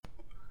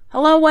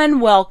Hello and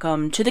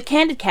welcome to the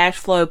Candid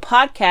Cashflow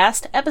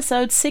podcast,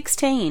 episode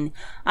 16.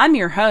 I'm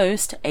your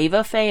host,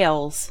 Ava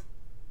Fales.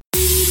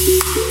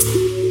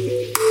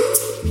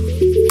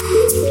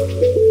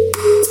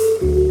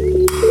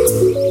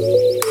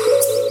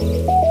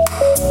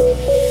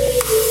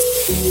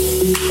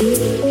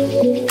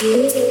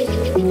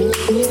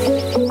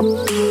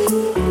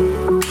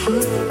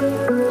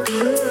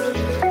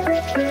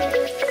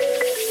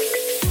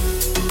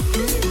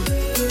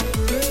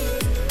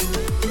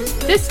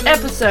 This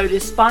episode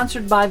is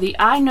sponsored by the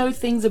I Know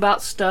Things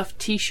About Stuff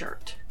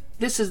t-shirt.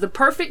 This is the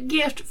perfect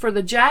gift for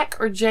the Jack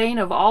or Jane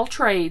of all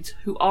trades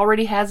who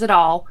already has it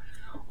all,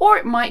 or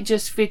it might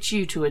just fit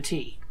you to a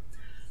T.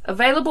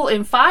 Available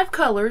in 5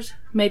 colors,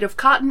 made of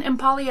cotton and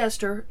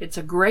polyester, it's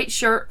a great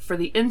shirt for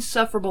the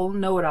insufferable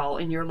know-it-all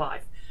in your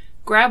life.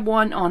 Grab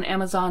one on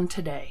Amazon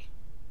today.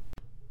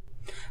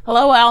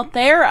 Hello out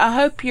there, I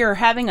hope you're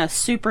having a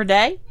super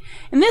day.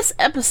 In this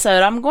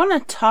episode, I'm going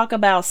to talk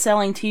about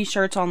selling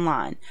t-shirts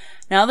online.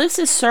 Now, this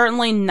is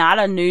certainly not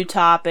a new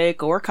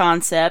topic or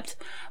concept,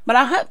 but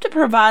I hope to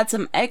provide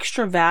some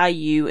extra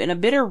value in a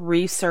bit of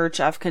research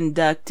I've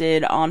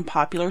conducted on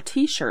popular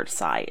t-shirt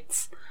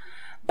sites.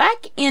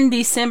 Back in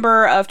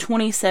December of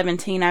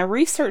 2017, I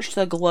researched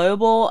the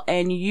global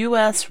and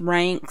U.S.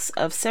 ranks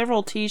of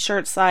several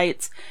t-shirt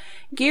sites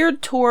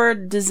geared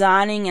toward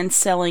designing and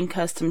selling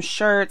custom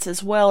shirts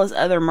as well as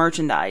other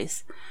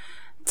merchandise.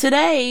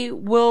 Today,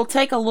 we'll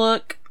take a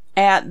look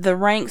at the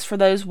ranks for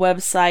those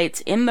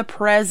websites in the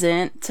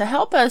present to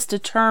help us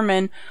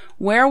determine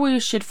where we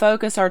should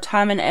focus our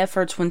time and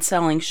efforts when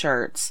selling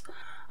shirts.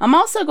 I'm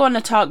also going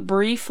to talk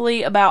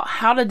briefly about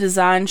how to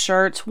design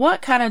shirts,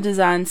 what kind of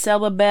designs sell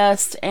the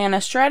best, and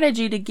a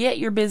strategy to get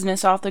your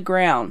business off the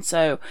ground.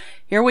 So,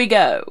 here we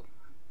go.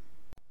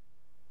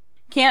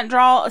 Can't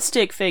draw a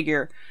stick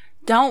figure.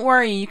 Don't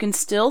worry, you can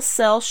still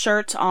sell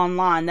shirts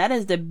online. That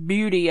is the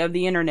beauty of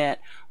the internet.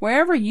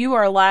 Wherever you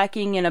are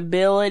lacking in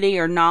ability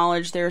or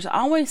knowledge, there's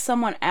always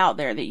someone out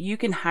there that you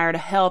can hire to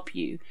help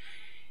you.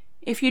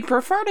 If you'd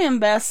prefer to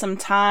invest some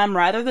time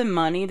rather than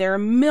money, there are a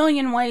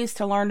million ways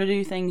to learn to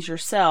do things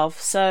yourself.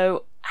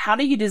 So, how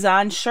do you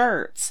design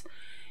shirts?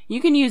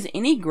 You can use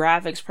any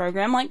graphics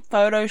program like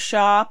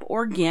Photoshop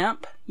or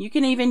GIMP. You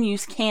can even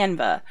use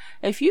Canva.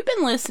 If you've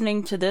been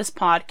listening to this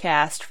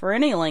podcast for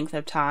any length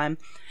of time,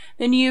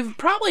 then you've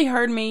probably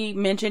heard me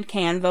mention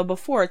Canva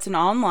before. It's an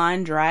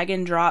online drag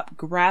and drop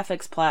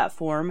graphics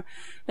platform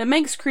that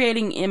makes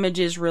creating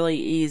images really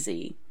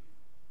easy.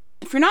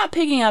 If you're not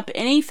picking up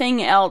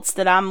anything else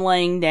that I'm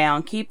laying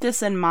down, keep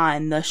this in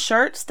mind. The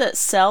shirts that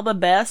sell the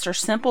best are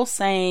simple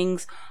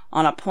sayings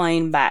on a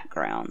plain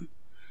background.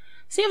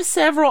 So you have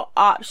several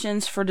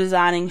options for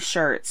designing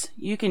shirts.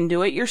 You can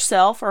do it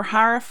yourself or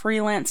hire a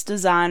freelance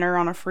designer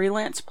on a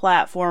freelance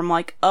platform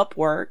like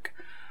Upwork.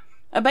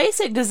 A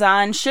basic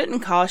design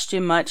shouldn't cost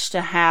you much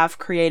to have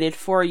created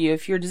for you.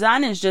 If your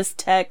design is just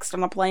text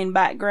on a plain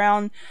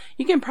background,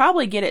 you can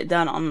probably get it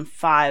done on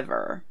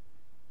Fiverr.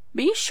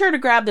 Be sure to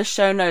grab the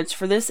show notes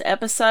for this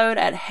episode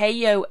at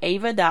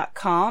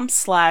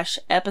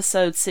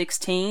heyoava.com/episode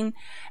 16,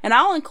 and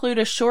I'll include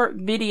a short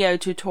video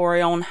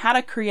tutorial on how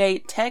to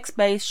create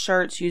text-based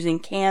shirts using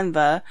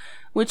Canva,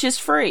 which is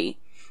free.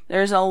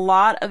 There's a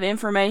lot of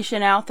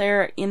information out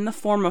there in the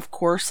form of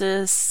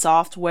courses,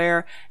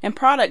 software, and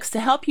products to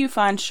help you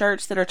find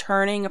shirts that are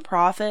turning a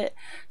profit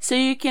so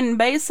you can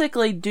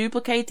basically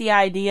duplicate the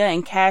idea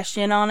and cash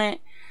in on it.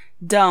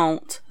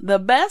 Don't. The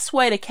best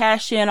way to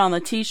cash in on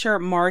the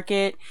t-shirt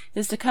market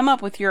is to come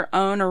up with your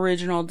own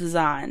original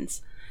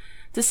designs.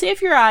 To see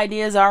if your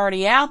idea is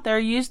already out there,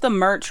 use the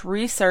merch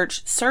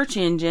research search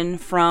engine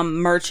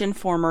from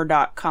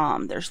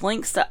merchinformer.com. There's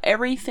links to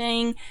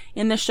everything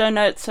in the show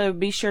notes, so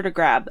be sure to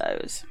grab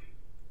those.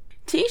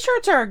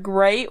 T-shirts are a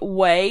great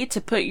way to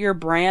put your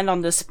brand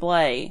on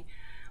display.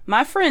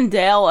 My friend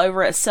Dale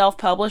over at Self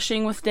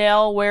Publishing with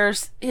Dale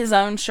wears his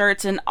own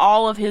shirts in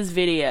all of his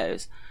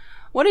videos.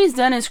 What he's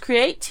done is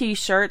create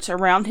t-shirts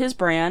around his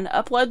brand,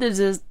 upload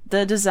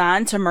the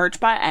design to Merch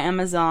by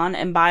Amazon,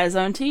 and buy his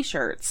own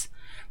t-shirts.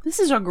 This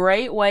is a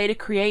great way to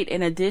create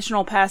an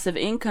additional passive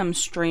income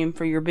stream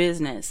for your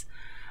business.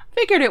 I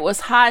figured it was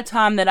high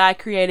time that I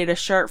created a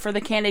shirt for the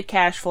Candid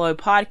Cashflow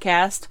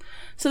podcast,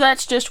 so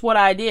that's just what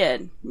I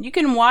did. You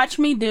can watch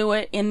me do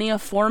it in the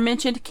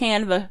aforementioned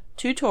Canva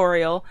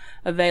tutorial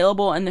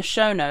available in the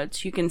show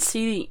notes. You can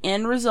see the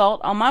end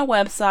result on my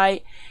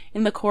website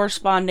in the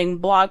corresponding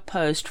blog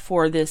post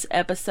for this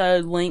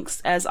episode.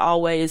 Links, as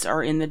always,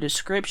 are in the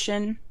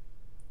description.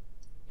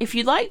 If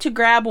you'd like to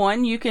grab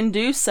one, you can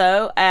do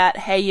so at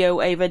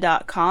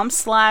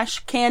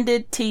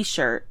heyoava.com/candid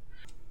t-shirt.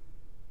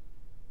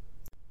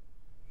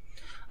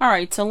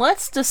 Alright, so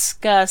let's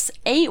discuss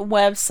 8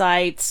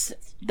 websites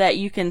that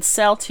you can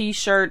sell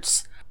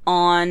t-shirts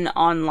on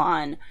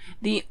online.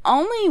 The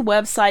only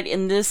website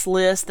in this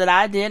list that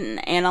I didn't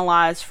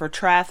analyze for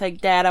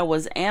traffic data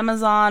was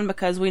Amazon,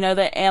 because we know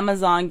that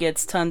Amazon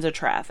gets tons of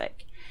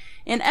traffic.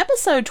 In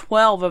episode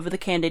 12 of the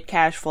Candid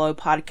Cashflow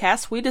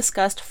podcast, we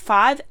discussed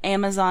 5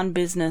 Amazon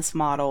business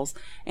models,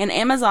 and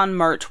Amazon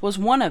merch was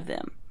one of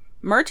them.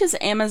 Merch is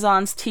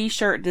Amazon's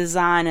t-shirt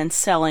design and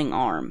selling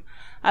arm.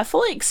 I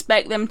fully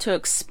expect them to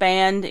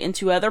expand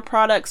into other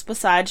products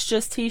besides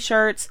just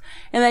t-shirts,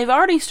 and they've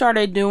already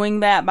started doing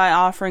that by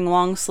offering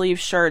long sleeve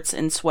shirts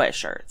and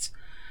sweatshirts.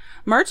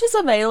 Merch is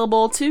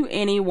available to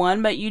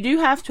anyone, but you do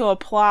have to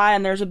apply,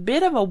 and there's a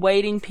bit of a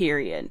waiting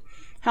period.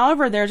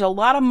 However, there's a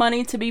lot of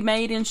money to be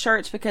made in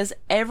shirts because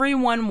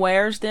everyone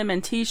wears them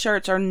and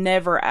t-shirts are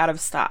never out of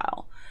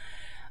style.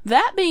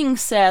 That being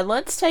said,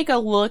 let's take a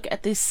look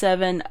at the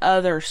 7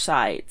 other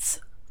sites.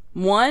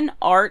 1.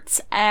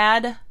 Arts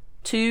Ad.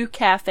 2.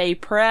 Cafe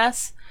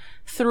Press.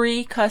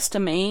 3.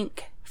 Custom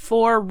Ink.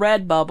 4.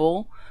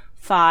 Redbubble.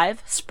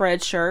 5.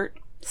 Spreadshirt.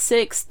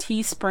 6.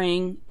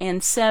 Teespring.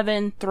 And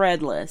 7.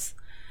 Threadless.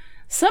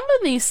 Some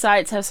of these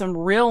sites have some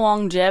real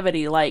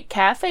longevity, like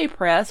Cafe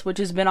Press, which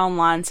has been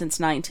online since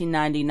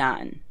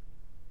 1999.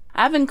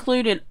 I've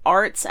included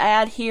Arts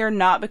Ad here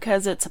not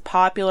because it's a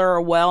popular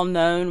or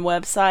well-known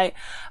website,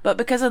 but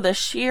because of the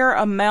sheer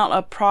amount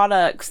of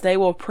products they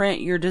will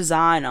print your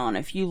design on.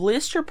 If you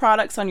list your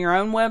products on your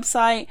own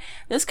website,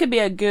 this could be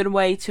a good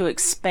way to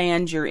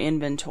expand your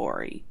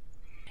inventory.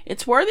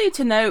 It's worthy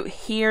to note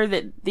here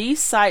that these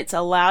sites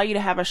allow you to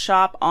have a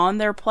shop on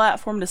their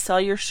platform to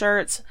sell your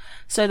shirts,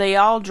 so they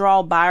all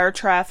draw buyer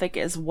traffic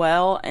as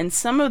well, and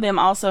some of them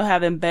also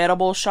have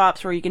embeddable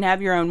shops where you can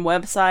have your own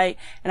website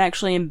and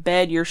actually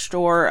embed your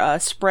store.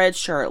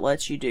 Spreadshirt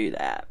lets you do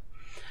that.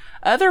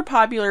 Other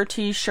popular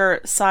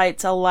t-shirt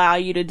sites allow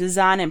you to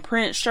design and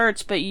print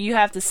shirts, but you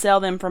have to sell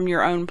them from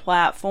your own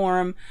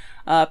platform.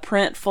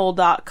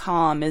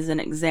 Printful.com is an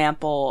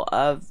example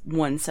of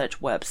one such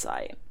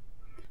website.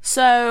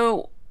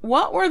 So,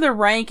 what were the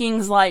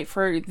rankings like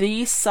for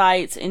these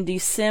sites in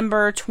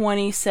December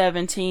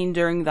 2017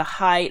 during the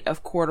height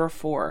of quarter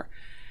 4?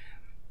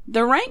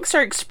 The ranks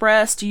are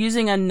expressed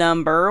using a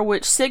number,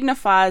 which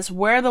signifies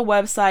where the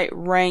website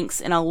ranks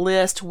in a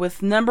list,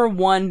 with number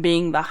 1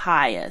 being the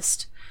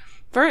highest.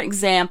 For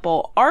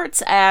example,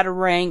 Arts Ad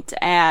ranked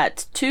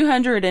at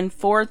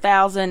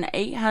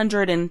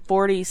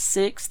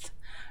 204,846th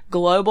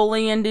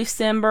globally in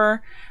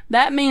December.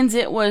 That means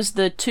it was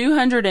the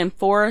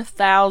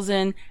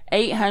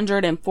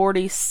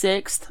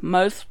 204,846th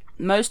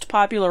most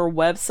popular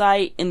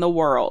website in the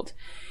world.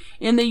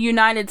 In the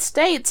United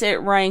States, it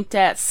ranked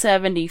at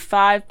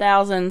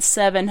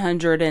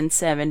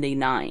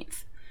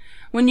 75,779th.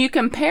 When you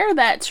compare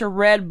that to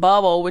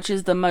Redbubble, which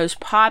is the most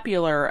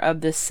popular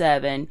of the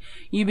 7,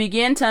 you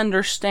begin to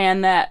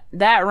understand that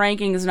that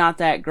ranking is not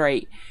that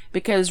great,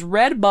 because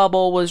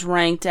Redbubble was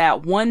ranked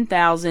at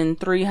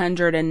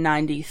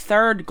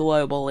 1,393rd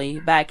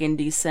globally back in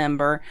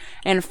December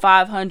and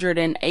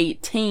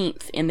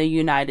 518th in the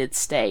United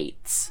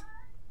States.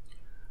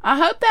 I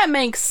hope that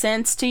makes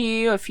sense to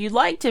you. If you'd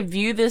like to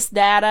view this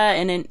data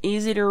in an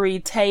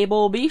easy-to-read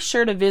table, be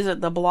sure to visit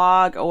the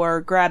blog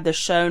or grab the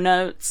show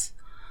notes.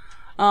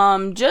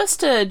 Just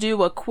to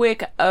do a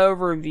quick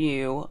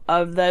overview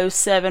of those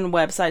 7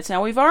 websites.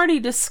 Now, we've already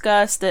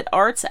discussed that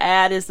Arts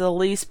Ad is the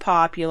least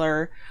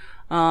popular,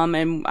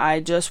 and I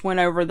just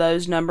went over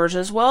those numbers,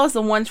 as well as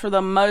the ones for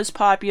the most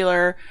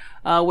popular,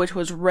 which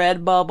was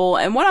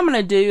Redbubble. And what I'm going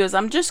to do is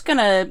I'm just going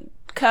to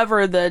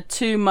cover the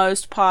 2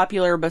 most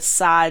popular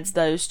besides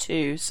those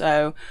 2.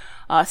 So,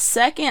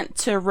 second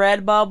to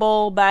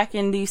Redbubble back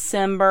in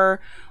December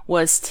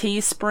was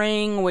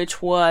Teespring,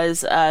 which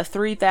was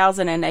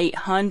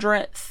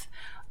 3,800th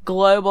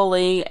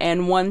globally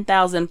and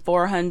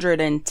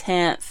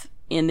 1,410th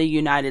in the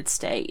United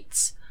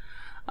States.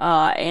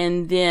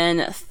 And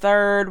then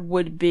third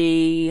would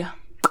be,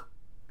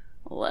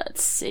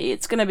 let's see,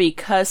 it's going to be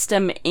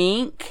Custom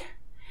Ink,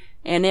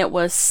 and it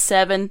was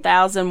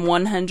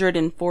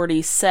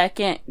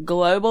 7,142nd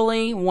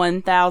globally,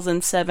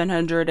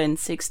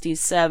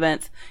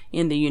 1,767th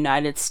in the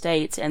United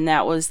States, and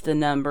that was the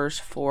numbers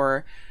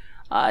for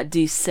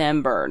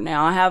December.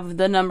 Now, I have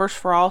the numbers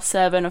for all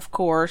 7, of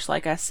course.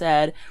 Like I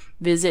said,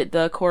 visit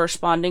the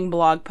corresponding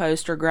blog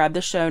post or grab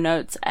the show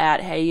notes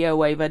at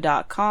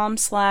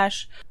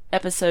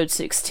heyoava.com/episode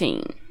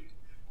 16.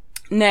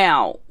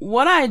 Now,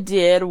 what I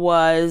did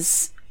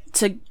was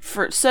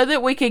so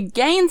that we could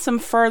gain some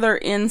further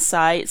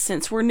insight,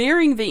 since we're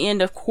nearing the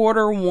end of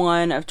quarter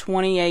 1 of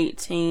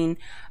 2018,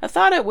 I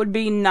thought it would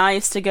be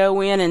nice to go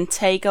in and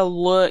take a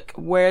look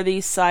where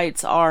these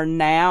sites are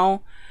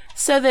now,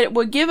 so that it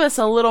would give us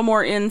a little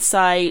more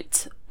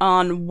insight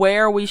on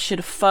where we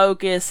should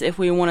focus if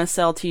we want to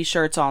sell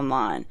t-shirts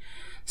online.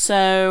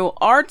 So,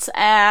 Arts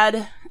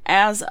Ad,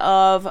 as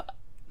of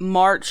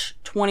March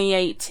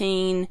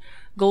 2018,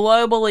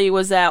 globally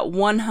was at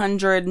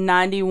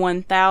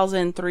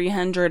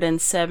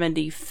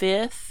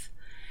 191,375th,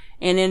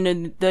 and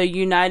in the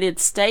United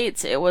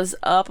States it was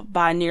up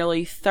by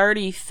nearly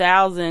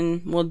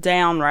 30,000, well,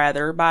 down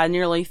rather, by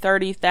nearly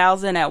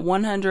 30,000 at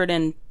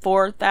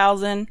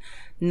 104,000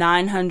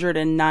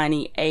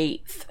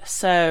 998th.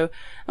 So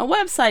the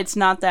website's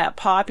not that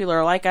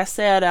popular. Like I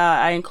said,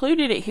 I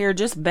included it here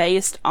just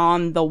based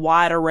on the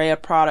wide array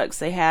of products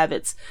they have.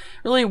 It's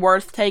really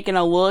worth taking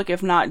a look,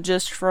 if not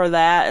just for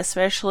that,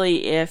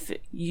 especially if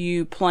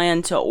you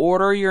plan to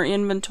order your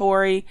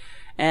inventory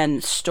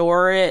and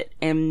store it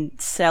and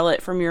sell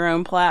it from your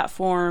own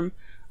platform.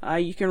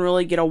 You can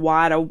really get a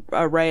wide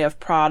array of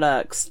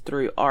products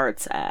through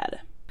ArtsAd.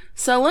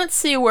 So let's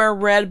see where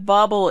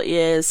Redbubble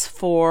is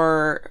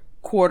for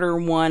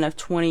Q1 of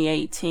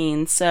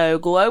 2018. So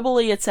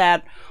globally it's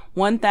at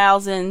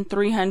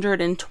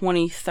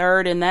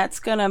 1,323rd, and that's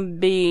going to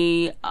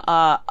be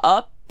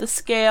up the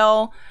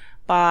scale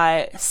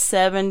by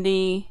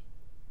 70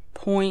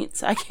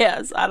 points, I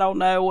guess. I don't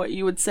know what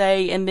you would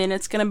say. And then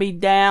it's going to be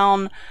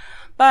down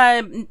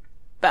by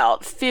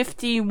about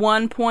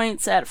 51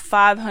 points at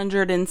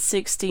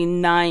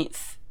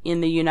 569th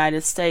in the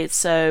United States.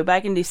 So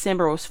back in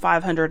December it was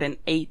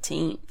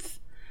 518th.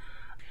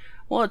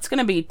 Well, it's going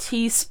to be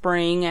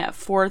Teespring at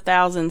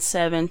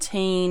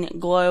 4,017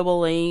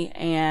 globally,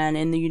 and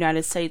in the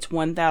United States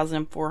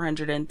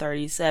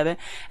 1,437.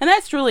 And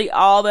that's really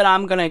all that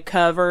I'm going to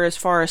cover as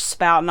far as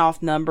spouting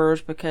off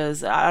numbers,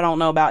 because I don't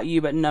know about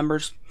you, but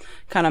numbers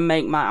kind of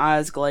make my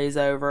eyes glaze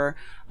over.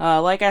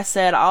 Like I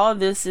said, all of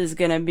this is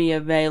going to be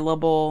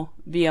available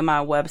via my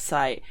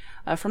website.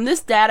 From this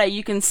data,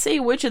 you can see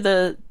which of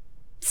the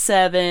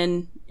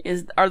 7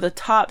 are the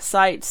top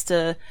sites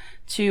to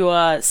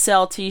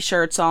sell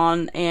t-shirts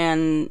on,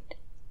 and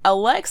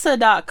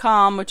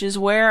Alexa.com, which is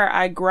where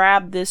I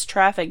grabbed this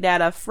traffic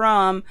data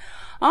from,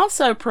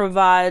 also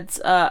provides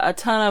a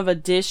ton of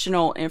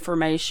additional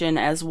information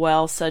as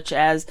well, such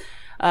as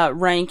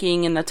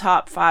ranking in the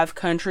top 5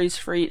 countries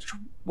for each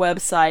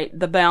website,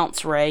 the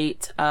bounce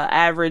rate,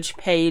 average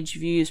page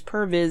views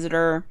per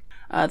visitor,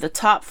 the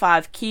top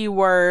 5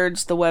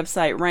 keywords the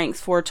website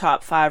ranks for,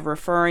 top 5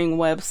 referring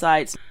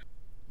websites,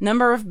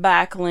 number of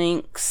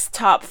backlinks,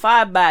 top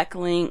 5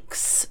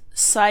 backlinks,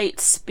 site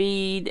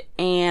speed,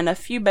 and a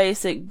few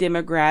basic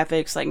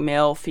demographics like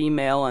male,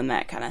 female, and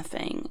that kind of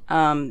thing.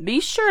 Be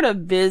sure to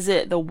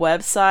visit the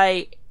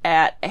website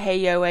at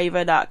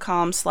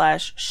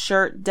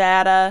heyoava.com/shirt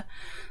data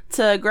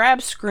to grab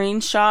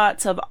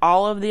screenshots of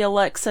all of the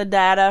Alexa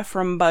data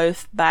from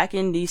both back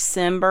in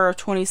December of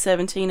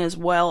 2017 as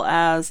well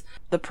as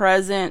the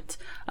present,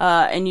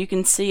 and you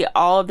can see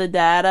all of the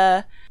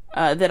data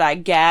that I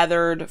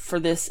gathered for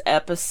this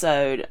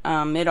episode.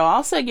 It'll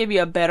also give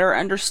you a better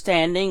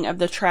understanding of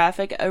the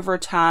traffic over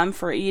time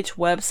for each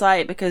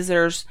website, because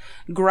there's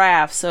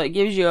graphs, so it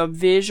gives you a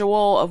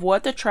visual of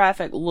what the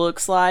traffic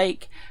looks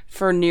like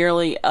for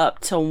nearly up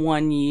to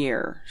 1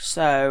 year.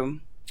 So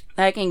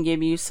that can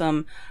give you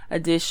some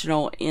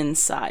additional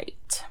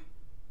insight.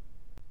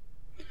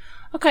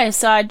 Okay,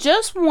 so I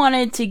just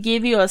wanted to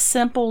give you a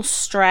simple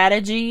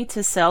strategy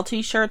to sell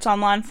t-shirts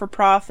online for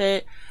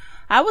profit.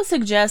 I would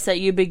suggest that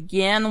you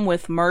begin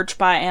with Merch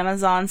by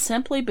Amazon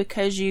simply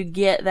because you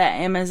get that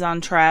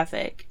Amazon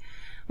traffic.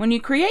 When you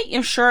create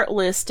your shirt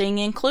listing,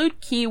 include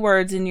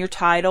keywords in your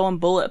title and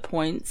bullet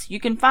points. You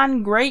can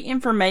find great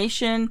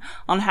information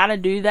on how to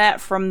do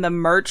that from the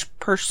Merch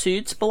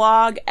Pursuits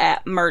blog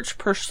at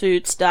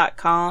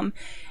merchpursuits.com.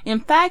 In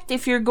fact,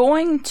 if you're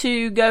going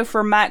to go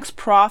for max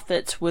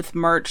profits with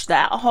merch,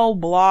 that whole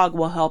blog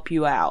will help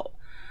you out.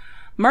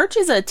 Merch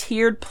is a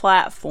tiered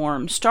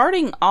platform.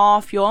 Starting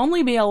off, you'll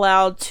only be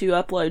allowed to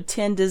upload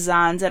 10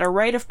 designs at a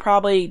rate of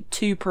probably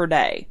 2 per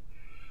day.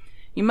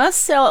 You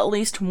must sell at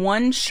least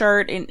 1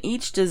 shirt in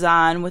each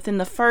design within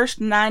the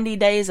first 90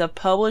 days of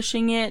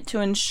publishing it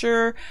to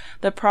ensure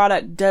the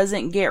product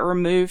doesn't get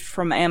removed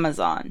from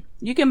Amazon.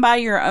 You can buy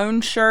your own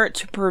shirt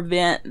to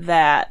prevent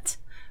that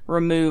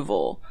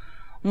removal.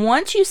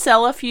 Once you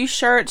sell a few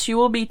shirts, you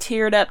will be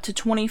tiered up to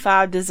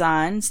 25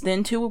 designs,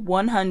 then to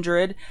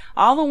 100,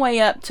 all the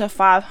way up to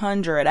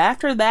 500.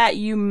 After that,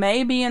 you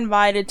may be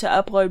invited to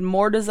upload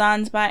more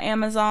designs by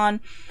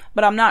Amazon,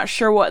 but I'm not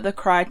sure what the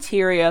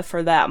criteria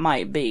for that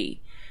might be.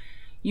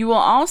 You will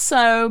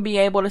also be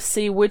able to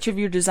see which of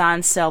your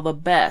designs sell the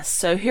best.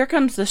 So here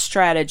comes the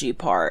strategy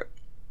part.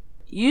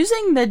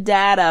 Using the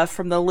data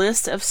from the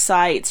list of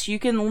sites, you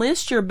can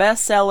list your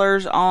best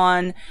sellers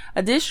on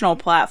additional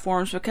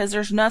platforms because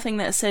there's nothing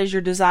that says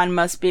your design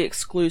must be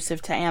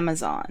exclusive to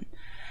Amazon.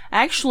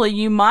 Actually,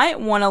 you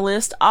might want to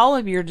list all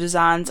of your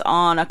designs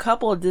on a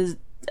couple of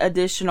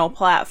additional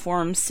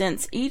platforms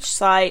since each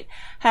site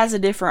has a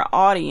different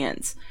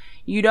audience.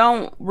 You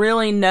don't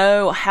really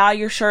know how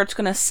your shirt's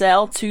going to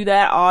sell to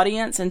that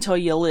audience until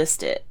you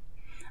list it.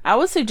 I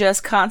would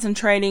suggest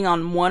concentrating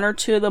on 1 or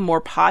 2 of the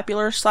more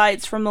popular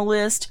sites from the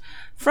list.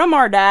 From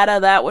our data,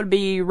 that would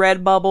be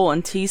Redbubble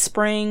and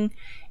Teespring.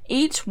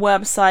 Each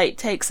website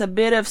takes a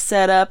bit of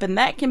setup, and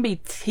that can be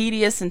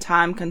tedious and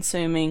time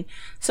consuming,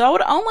 so I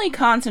would only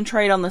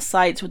concentrate on the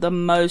sites with the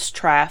most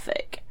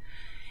traffic.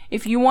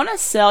 If you want to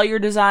sell your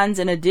designs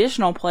in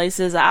additional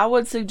places, I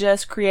would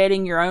suggest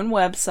creating your own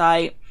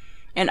website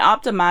and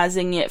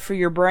optimizing it for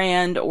your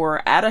brand,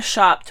 or add a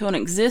shop to an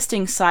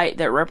existing site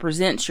that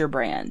represents your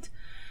brand.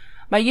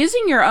 By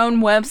using your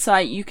own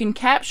website, you can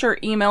capture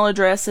email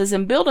addresses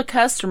and build a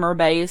customer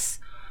base,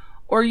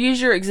 or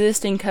use your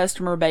existing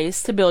customer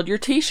base to build your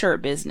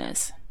t-shirt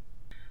business.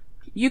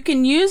 You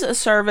can use a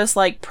service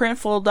like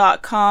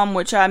Printful.com,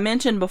 which I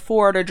mentioned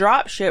before, to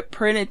dropship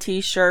printed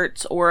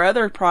t-shirts or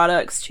other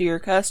products to your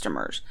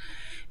customers.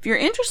 If you're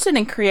interested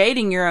in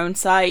creating your own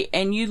site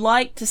and you'd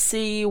like to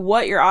see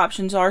what your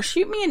options are,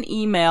 shoot me an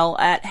email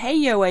at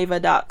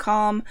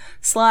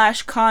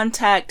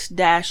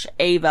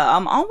heyoava.com/contact-ava.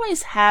 I'm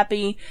always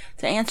happy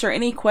to answer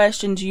any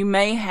questions you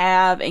may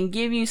have and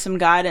give you some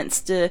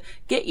guidance to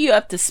get you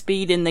up to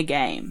speed in the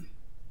game.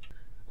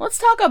 Let's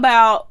talk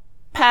about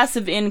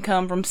passive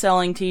income from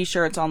selling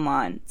t-shirts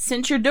online.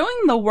 Since you're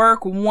doing the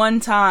work one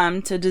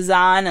time to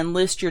design and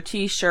list your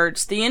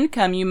t-shirts, the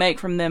income you make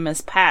from them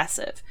is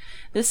passive.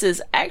 This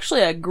is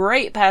actually a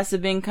great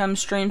passive income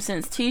stream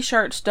since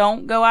t-shirts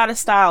don't go out of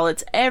style.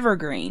 It's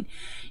evergreen.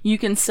 You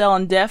can sell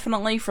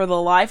indefinitely for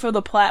the life of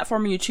the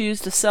platform you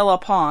choose to sell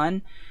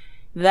upon.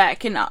 That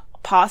can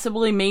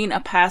possibly mean a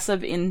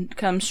passive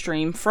income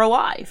stream for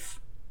life.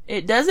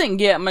 It doesn't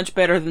get much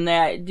better than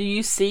that. Do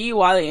you see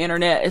why the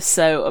internet is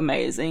so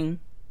amazing?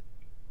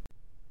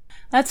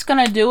 That's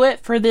gonna do it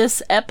for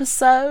this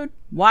episode.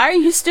 Why are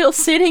you still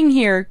sitting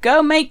here?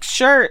 Go make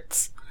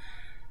shirts!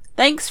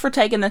 Thanks for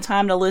taking the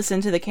time to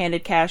listen to the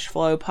Candid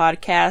Cashflow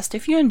podcast.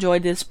 If you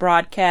enjoyed this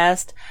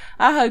broadcast,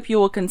 I hope you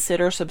will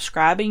consider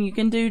subscribing. You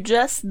can do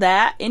just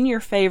that in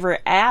your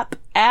favorite app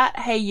at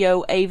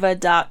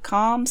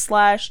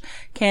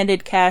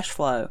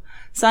heyoava.com/candidcashflow.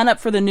 Sign up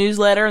for the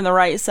newsletter in the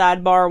right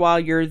sidebar while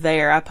you're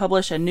there. I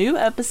publish a new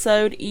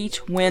episode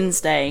each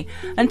Wednesday.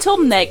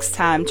 Until next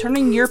time,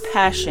 turning your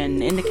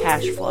passion into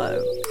cash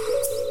flow.